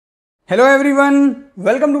Hello everyone,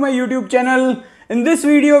 welcome to my YouTube channel. In this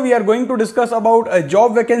video we are going to discuss about a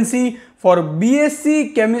job vacancy for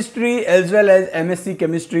BSc chemistry as well as MSc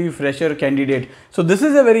chemistry fresher candidate. So this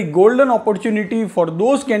is a very golden opportunity for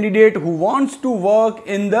those candidate who wants to work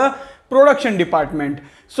in the production department.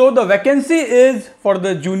 So the vacancy is for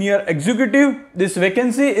the junior executive. This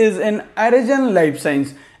vacancy is in Arizon Life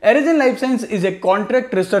Science. Arizon Life Science is a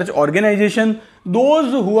contract research organization.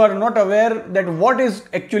 Those who are not aware that what is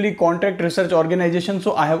actually contract research organization,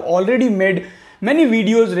 so I have already made many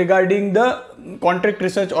videos regarding the contract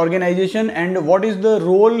research organization and what is the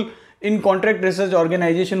role in contract research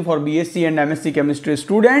organization for BSc and MSc chemistry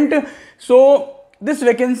student. So this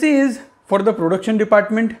vacancy is for the production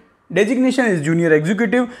department. Designation is junior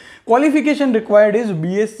executive. Qualification required is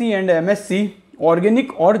BSc and MSc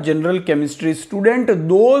organic or general chemistry student,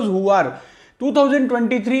 those who are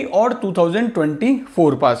 2023 or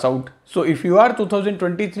 2024 pass out. So if you are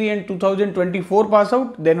 2023 and 2024 pass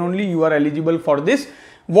out, then only you are eligible for this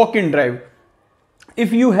walk-in drive.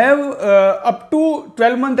 If you have up to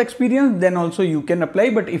 12-month experience, then also you can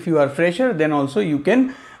apply, but if you are fresher, then also you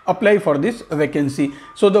can apply for this vacancy.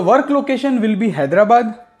 So the work location will be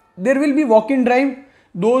Hyderabad. There will be walk-in drive.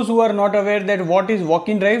 Those who are not aware that what is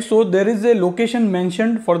walk-in drive, so there is a location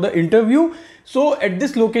mentioned for the interview. So at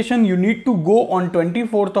this location you need to go on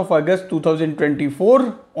 24th of August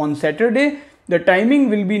 2024 on Saturday. The timing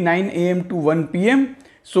will be 9 AM to 1 PM.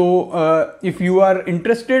 So if you are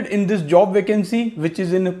interested in this job vacancy which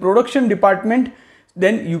is in a production department,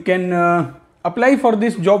 then you can apply for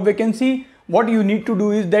this job vacancy. What you need to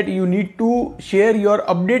do is that you need to share your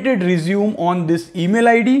updated resume on this email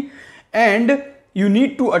ID, and you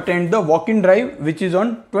need to attend the walk-in drive which is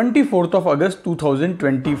on 24th of August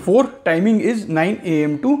 2024. Timing is 9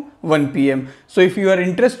 AM to 1 PM. So if you are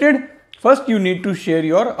interested, first you need to share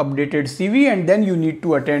your updated CV and then you need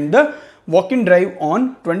to attend the walk-in drive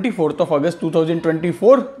on 24th of August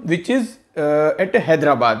 2024 which is at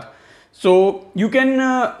Hyderabad. So you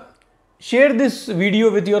can share this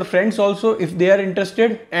video with your friends also if they are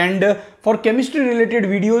interested, and for chemistry related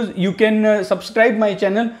videos you can subscribe my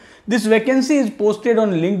channel. This vacancy is posted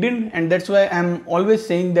on LinkedIn, and that's why I'm always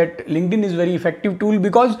saying that LinkedIn is very effective tool,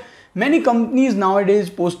 because many companies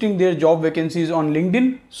nowadays posting their job vacancies on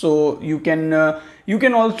LinkedIn. So you can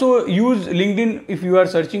also use LinkedIn if you are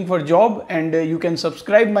searching for job, and you can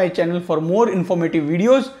subscribe my channel for more informative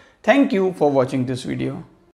videos. Thank you for watching this video.